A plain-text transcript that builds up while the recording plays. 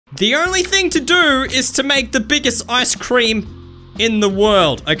The only thing to do is to make the biggest ice cream in the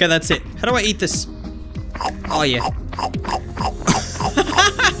world. Okay, that's it. How do I eat this? Oh, yeah.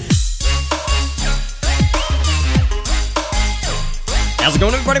 How's it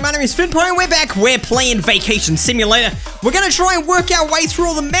going, everybody? My name is Fynnpire and we're back. We're playing Vacation Simulator. We're gonna try and work our way through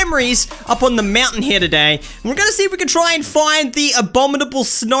all the memories up on the mountain here today. And we're gonna see if we can try and find the abominable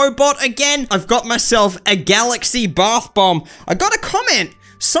snowbot again. I've got myself a galaxy bath bomb. I got a comment.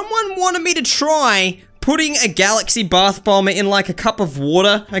 Someone wanted me to try putting a galaxy bath bomb in like a cup of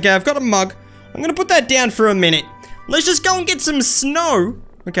water. Okay, I've got a mug. I'm gonna put that down for a minute. Let's just go and get some snow.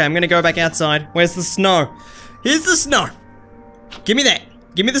 Okay, I'm gonna go back outside. Where's the snow? Here's the snow. Give me that.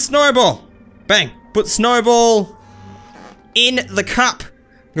 Give me the snowball. Bang. Put snowball in the cup.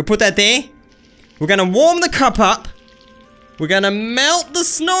 I'm gonna put that there. We're gonna warm the cup up. We're gonna melt the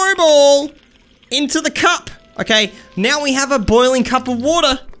snowball into the cup. Okay, now we have a boiling cup of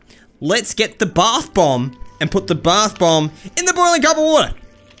water. Let's get the bath bomb and put the bath bomb in the boiling cup of water.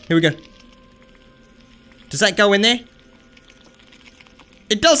 Here we go. Does that go in there?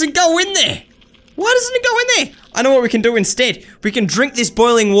 It doesn't go in there. Why doesn't it go in there? I know what we can do instead. We can drink this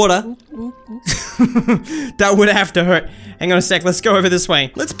boiling water. That would have to hurt. Hang on a sec, let's go over this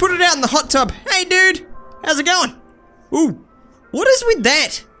way. Let's put it out in the hot tub. Hey dude, how's it going? Ooh, what is with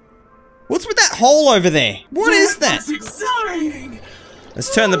that? What's with that hole over there? What is that? That's exhilarating.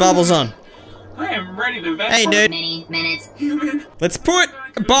 Let's turn the bubbles on. I am ready to vent. Hey dude. Many minutes. Let's put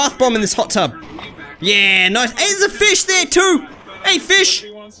a bath bomb in this hot tub. Yeah, nice. Hey, there's a fish there too. Hey fish.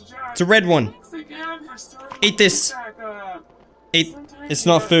 It's a red one. Eat this. Eat. It's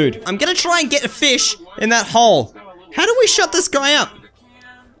not food. I'm gonna try and get a fish in that hole. How do we shut this guy up?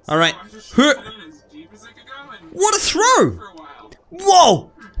 Alright. What a throw! Whoa!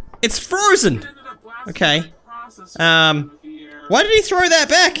 It's frozen! Okay. Why did he throw that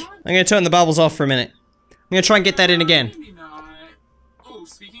back? I'm gonna turn the bubbles off for a minute. I'm gonna try and get that in again.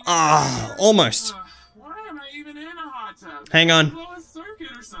 Ah, almost. Hang on.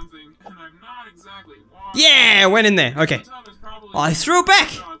 Yeah, went in there. Okay. Oh, I threw it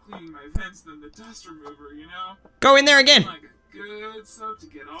back. Go in there again.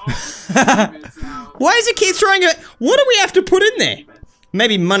 Why does it keep throwing it? What do we have to put in there?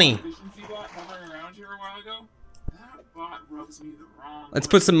 Maybe money. Let's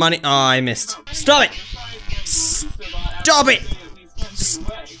put some money. Oh, I missed. Stop it. Stop it.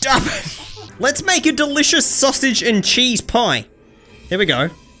 Stop it. Let's make a delicious sausage and cheese pie. Here we go.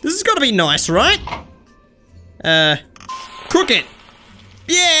 This has got to be nice, right? Cook it.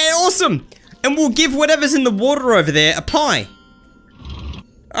 Yeah, awesome. And we'll give whatever's in the water over there a pie.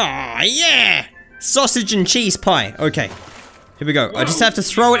 Ah, yeah. Sausage and cheese pie. Okay. Here we go. Whoa, I just have to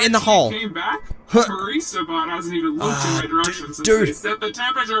throw it in the hole. Came back? Barista bot hasn't even looked in my direction since they set the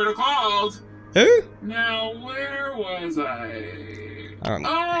temperature to cold. Who? Now, where was I?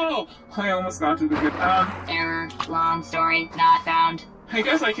 Oh, I almost got to the good, Error. Long story. Not found. I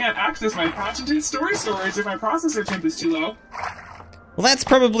guess I can't access my patented storage if my processor temp is too low. Well, that's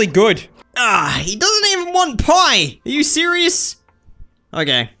probably good. Ah, he doesn't even want pie! Are you serious?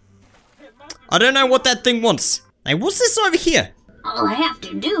 Okay. I don't know what that thing wants. Hey, what's this over here? All I have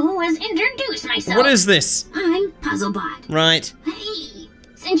to do is introduce myself. What is this? I'm Puzzlebot. Right. Hey,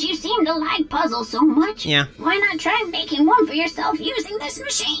 since you seem to like puzzles so much, yeah, why not try making one for yourself using this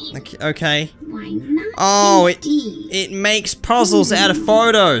machine? Okay. Why not? Oh, it makes puzzles out of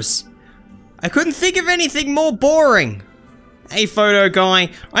photos. I couldn't think of anything more boring. Hey, photo guy.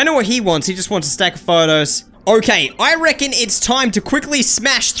 I know what he wants. He just wants a stack of photos. Okay, I reckon it's time to quickly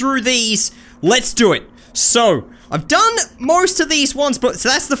smash through these. Let's do it. So, I've done most of these ones, but so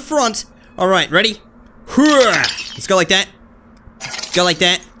that's the front. All right, ready? Let's go like that. Go like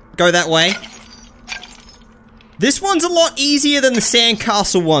that. Go that way. This one's a lot easier than the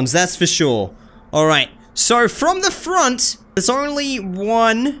sandcastle ones, that's for sure. Alright, so from the front, there's only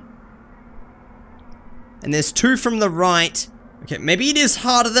one. And there's two from the right. Okay, maybe it is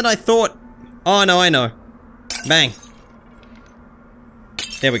harder than I thought. Oh, no, I know. Bang.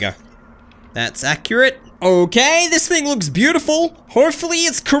 There we go. That's accurate. Okay, this thing looks beautiful. Hopefully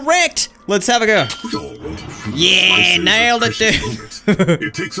it's correct. Let's have a go. Yeah, nailed it, dude.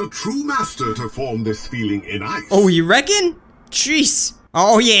 It takes a true master to form this feeling in ice. Oh, you reckon? Jeez.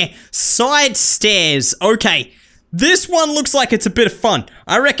 Oh, yeah. Side stairs. Okay. This one looks like it's a bit of fun.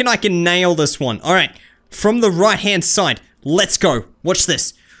 I reckon I can nail this one. All right. From the right-hand side. Let's go. Watch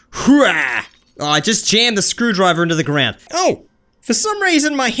this. Oh, I just jammed the screwdriver into the ground. Oh, for some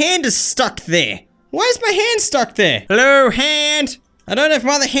reason my hand is stuck there. Why is my hand stuck there? Hello, hand. I don't have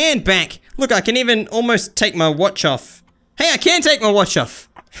my other hand back. Look, I can even almost take my watch off. Hey, I can take my watch off.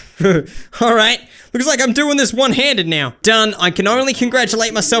 Alright, looks like I'm doing this one-handed now. Done. I can only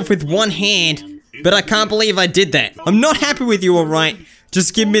congratulate myself with one hand, but I can't believe I did that. I'm not happy with you, alright?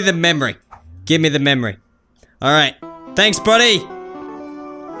 Just give me the memory. Give me the memory. Alright. Thanks, buddy.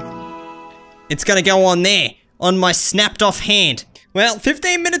 It's gonna go on there, on my snapped off hand. Well,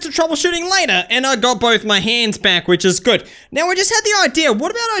 15 minutes of troubleshooting later, and I got both my hands back, which is good. Now, I just had the idea,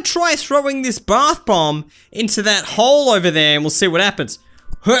 what about I try throwing this bath bomb into that hole over there, and we'll see what happens.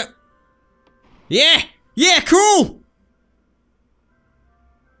 Huh. Yeah! Yeah, cool!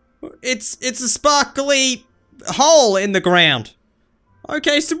 It's a sparkly hole in the ground.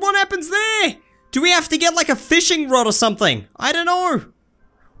 Okay, so what happens there? Do we have to get like a fishing rod or something? I don't know.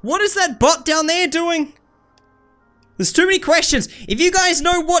 What is that bot down there doing? There's too many questions. If you guys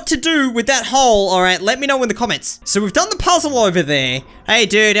know what to do with that hole, alright, let me know in the comments. So we've done the puzzle over there. Hey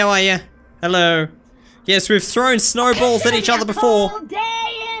dude, how are you? Hello. Yes, we've thrown snowballs at each other before. All day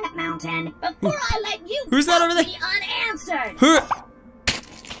in mountain before I let you Who's that over there? be unanswered. Who?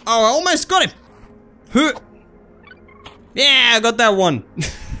 Oh, I almost got him. Who? Yeah, I got that one.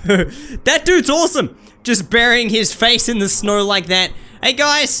 That dude's awesome. Just burying his face in the snow like that. Hey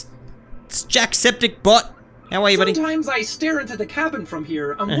guys, it's Jacksepticeye bot. How are you, buddy? Sometimes I stare into the cabin from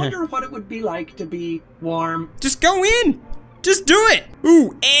here and wonder what it would be like to be warm. Just go in. Just do it.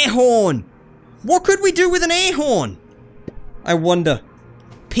 Ooh, air horn. What could we do with an air horn? I wonder.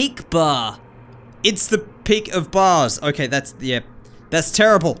 Peak bar. It's the peak of bars. Okay, that's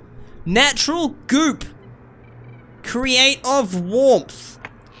terrible. Natural goop. Create of warmth.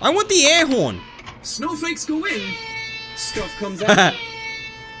 I want the air horn. Snowflakes go in, stuff comes out.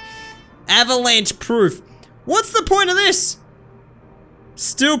 Avalanche proof. What's the point of this?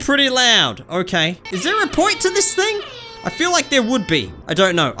 Still pretty loud. Okay. Is there a point to this thing? I feel like there would be. I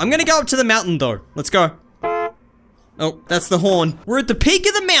don't know. I'm gonna go up to the mountain though. Let's go. Oh, that's the horn. We're at the peak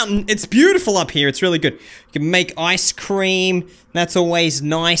of the mountain. It's beautiful up here. It's really good. You can make ice cream. That's always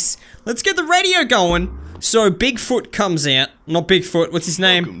nice. Let's get the radio going. So Bigfoot comes out. Not Bigfoot. What's his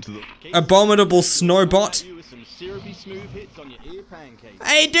name? Abominable Snowbot.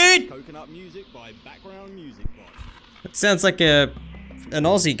 Hey, dude. That sounds like an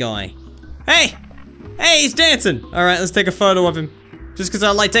Aussie guy. Hey. Hey, he's dancing. All right, let's take a photo of him. Just because I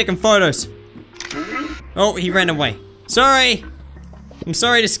like taking photos. Oh, he ran away. Sorry. I'm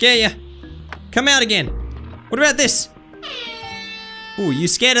sorry to scare you. Come out again. What about this? Ooh, you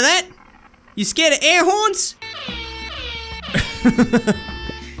scared of that? You scared of air horns?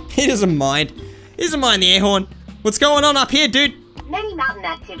 He doesn't mind. He doesn't mind the air horn. What's going on up here, dude? Many mountain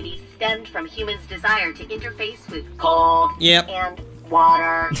activities stemmed from humans' desire to interface with cold and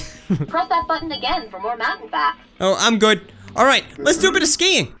water. Press that button again for more mountain facts. Oh, I'm good. Alright, let's do a bit of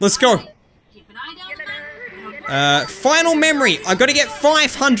skiing. Let's go. Keep an eye down the Final memory. I gotta get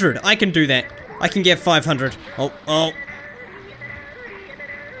 500. I can do that. I can get 500. Oh.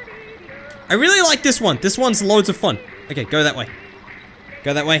 I really like this one. This one's loads of fun. Okay, go that way.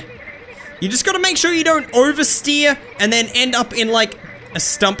 Go that way. You just gotta make sure you don't oversteer and then end up in, like, a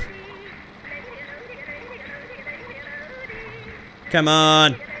stump. Come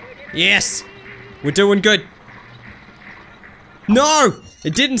on. Yes. We're doing good. No!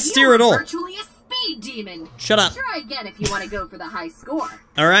 It didn't steer at all. virtually a speed demon. Shut up. Try again if you want to go for the high score.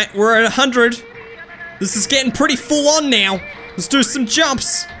 Alright, we're at 100. This is getting pretty full on now. Let's do some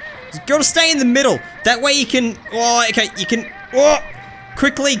jumps. You gotta stay in the middle. That way you can, oh, okay, you can, oh,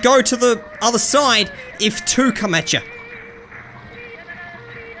 quickly go to the other side if two come at you.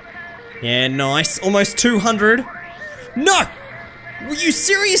 Yeah, nice. Almost 200. No! Were you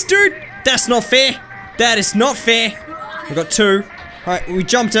serious, dude? That's not fair. That is not fair. We got two. Alright, we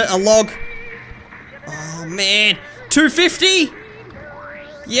jumped a log. Oh, man. 250?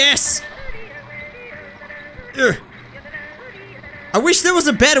 Yes. Ugh. I wish there was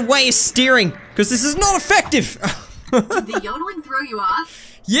a better way of steering, because this is not effective. Did the yodeling throw you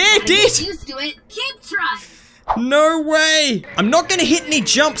off? Yeah, it did. Get used to it. Keep trying. No way. I'm not gonna hit any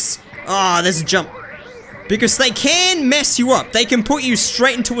jumps. Ah, there's a jump. Because they can mess you up. They can put you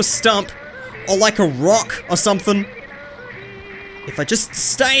straight into a stump, or like a rock or something. If I just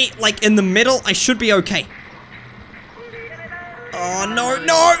stay, like, in the middle, I should be okay. Oh, no.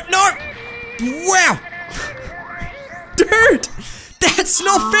 Wow. Dude, that's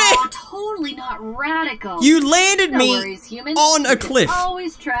not fair. Totally not radical. You landed me worries, human. on a cliff.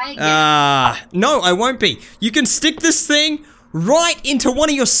 Always try again. No, I won't be. You can stick this thing right into one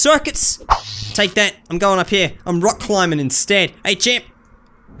of your circuits. Take that. I'm going up here. I'm rock climbing instead. Hey, champ.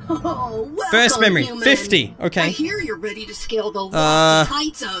 Oh, welcome, First memory, human. 50. Okay. I hear you're ready to scale the lofty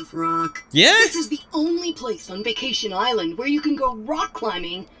heights of rock. Yeah? This is the only place on Vacation Island where you can go rock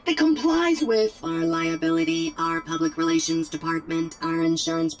climbing that complies with our liability, our public relations department, our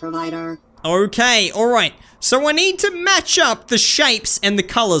insurance provider. Okay, alright. So I need to match up the shapes and the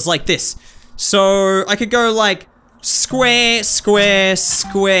colors like this. So I could go like square, square,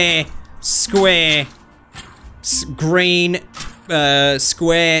 square, square, green,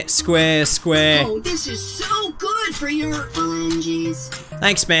 square, square, square. Oh, this is so good for your phalanges.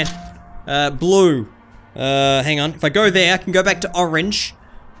 Thanks, man. Blue. Hang on. If I go there, I can go back to orange.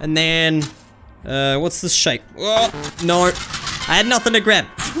 And then, what's this shape? Oh, no. I had nothing to grab.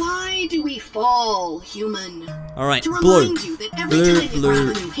 Why do we fall, human? Alright, To blue. remind you that every time you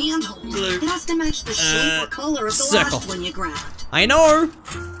grab a new handhold, it has to match the shape or color of the circle. last one you grabbed. I know.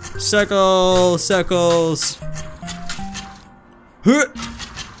 Circle, circles. Huh.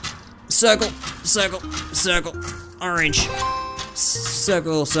 Circle, circle, circle. Orange.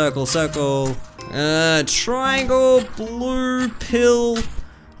 Circle, circle, circle. Triangle, blue, pill,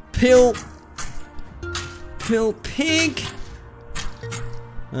 pill, pill, pink.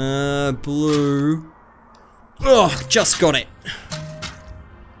 Blue. Oh, just got it.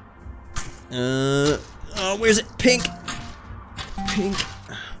 Oh, where's it? Pink. Pink.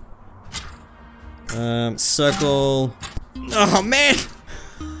 Circle. Oh, man.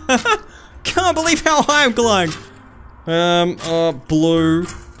 Can't believe how high I'm gliding. Blue.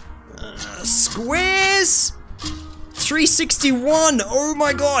 Squares. 361. Oh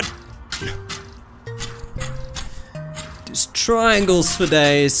my god. Just triangles for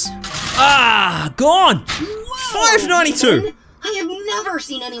days. Ah, gone. Whoa, 592. human. I have never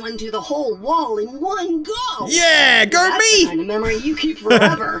seen anyone do the whole wall in one go. Yeah, go That's me. the kind of memory you keep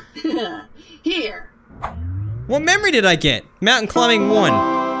forever. Here. What memory did I get? Mountain climbing 1.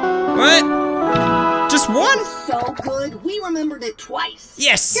 What? Just 1? So good, we remembered it twice.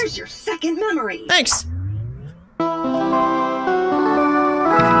 Yes. Here's your second memory. Thanks.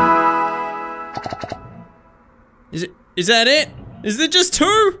 Is that it? Is there just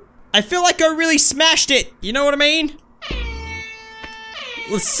 2? I feel like I really smashed it. You know what I mean?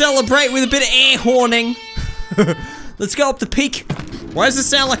 Let's celebrate with a bit of air horning. Let's go up the peak. Why does it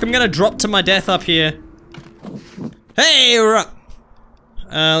sound like I'm gonna drop to my death up here? Hey, we're up.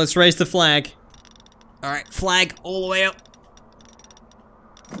 Let's raise the flag. Alright, flag all the way up.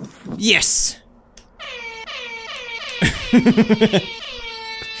 Yes.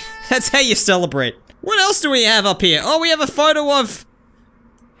 That's how you celebrate. What else do we have up here? Oh, we have a photo of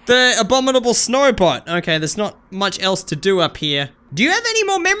the abominable snowbot. Okay, there's not much else to do up here. Do you have any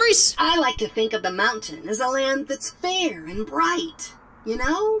more memories? I like to think of the mountain as a land that's fair and bright. You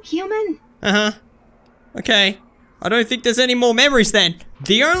know, human? Uh-huh. Okay. I don't think there's any more memories then.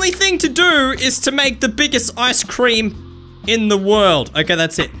 The only thing to do is to make the biggest ice cream in the world. Okay,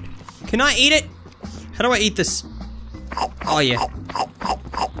 that's it. Can I eat it? How do I eat this? Oh, yeah.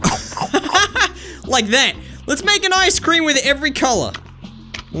 Like that. Let's make an ice cream with every color.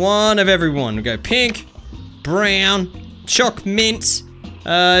 One of every one. We go pink, brown, choc mint.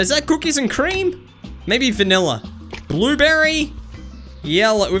 Is that cookies and cream? Maybe vanilla. Blueberry,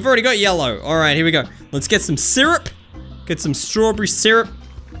 yellow. We've already got yellow. All right, here we go. Let's get some syrup. Get some strawberry syrup.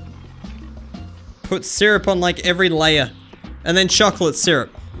 Put syrup on like every layer. And then chocolate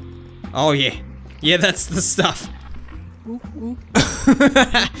syrup. Oh yeah. Yeah, that's the stuff.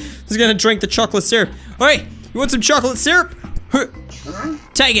 Just gonna drink the chocolate syrup. Hey, you want some chocolate syrup?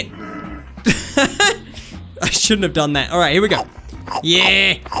 Take it. I shouldn't have done that. All right, here we go.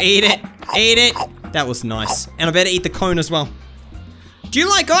 Yeah, eat it. Eat it. That was nice. And I better eat the cone as well. Do you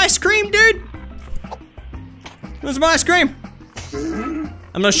like ice cream, dude? Where's my ice cream?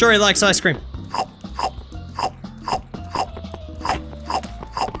 I'm not sure he likes ice cream.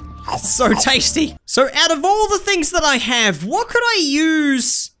 It's so tasty. So out of all the things that I have, what could I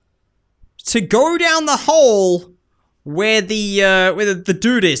use to go down the hole where the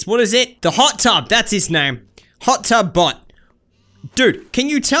dude is? What is it? The hot tub, that's his name. Hot tub bot. Dude, can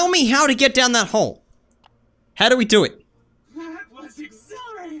you tell me how to get down that hole? How do we do it? That was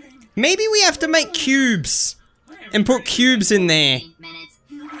exhilarating. Maybe we have to make cubes and put cubes in there.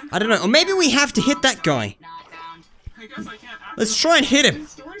 I don't know, or maybe we have to hit that guy. I guess I can't Let's try and hit him.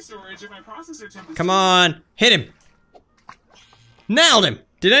 storage if my processor temperature. Come on, hit him. Nailed him.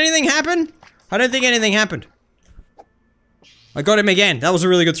 Did anything happen? I don't think anything happened. I got him again. That was a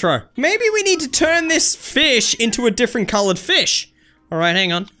really good throw. Maybe we need to turn this fish into a different colored fish. All right,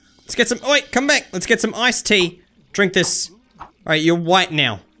 hang on. Let's get some, oh wait, come back. Let's get some iced tea. Drink this. All right, you're white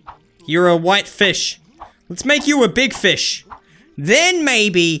now. You're a white fish. Let's make you a big fish. then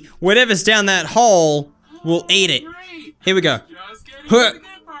maybe whatever's down that hole will eat it. Here we go. Huh.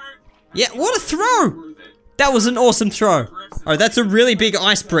 Yeah, what a throw! That was an awesome throw. Oh, that's a really big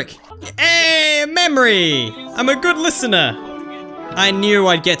ice brick. Hey, memory! I'm a good listener. I knew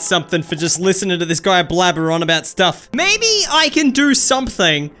I'd get something for just listening to this guy blabber on about stuff. Maybe I can do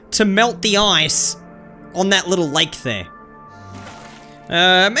something to melt the ice on that little lake there.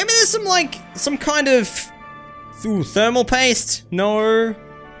 Maybe there's some, like, some kind of... Ooh, thermal paste? No.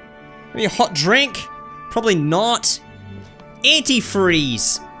 Maybe a hot drink? Probably not.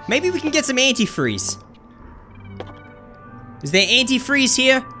 Antifreeze. Maybe we can get some antifreeze. Is there antifreeze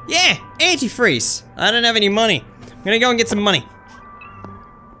here? Yeah, antifreeze. I don't have any money. I'm gonna go and get some money.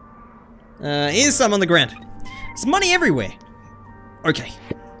 Here's some on the ground. There's money everywhere. Okay.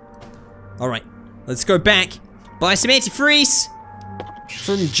 Alright. Let's go back. Buy some antifreeze.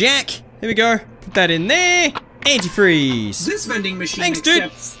 From Jack. Here we go. Put that in there. Antifreeze. This vending machine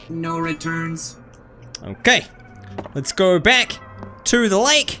accepts no returns. Okay. Let's go back to the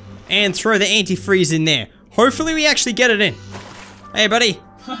lake and throw the antifreeze in there. Hopefully we actually get it in. Hey, buddy.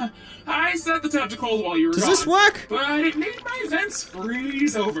 I set the tap to cold while you were Does gone, this work? But it made my vents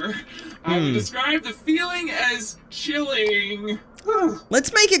freeze over. I would describe the feeling as chilling.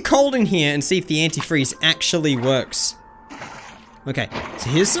 Let's make it cold in here and see if the antifreeze actually works. Okay, so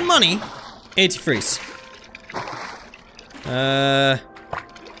here's some money. Antifreeze.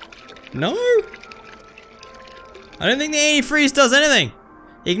 No? I don't think the antifreeze does anything.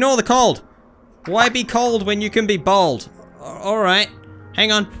 Ignore the cold. Why be cold when you can be bold? Alright,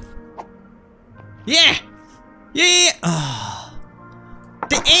 hang on. Yeah! Yeah! Oh.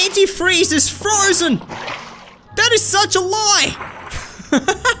 The antifreeze is frozen! That is such a lie!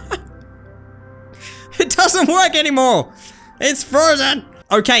 It doesn't work anymore! It's frozen!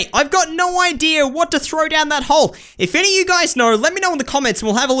 Okay, I've got no idea what to throw down that hole. If any of you guys know, let me know in the comments and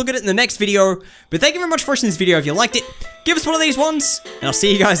we'll have a look at it in the next video. But thank you very much for watching this video. If you liked it, give us one of these ones, and I'll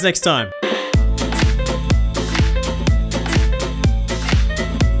see you guys next time.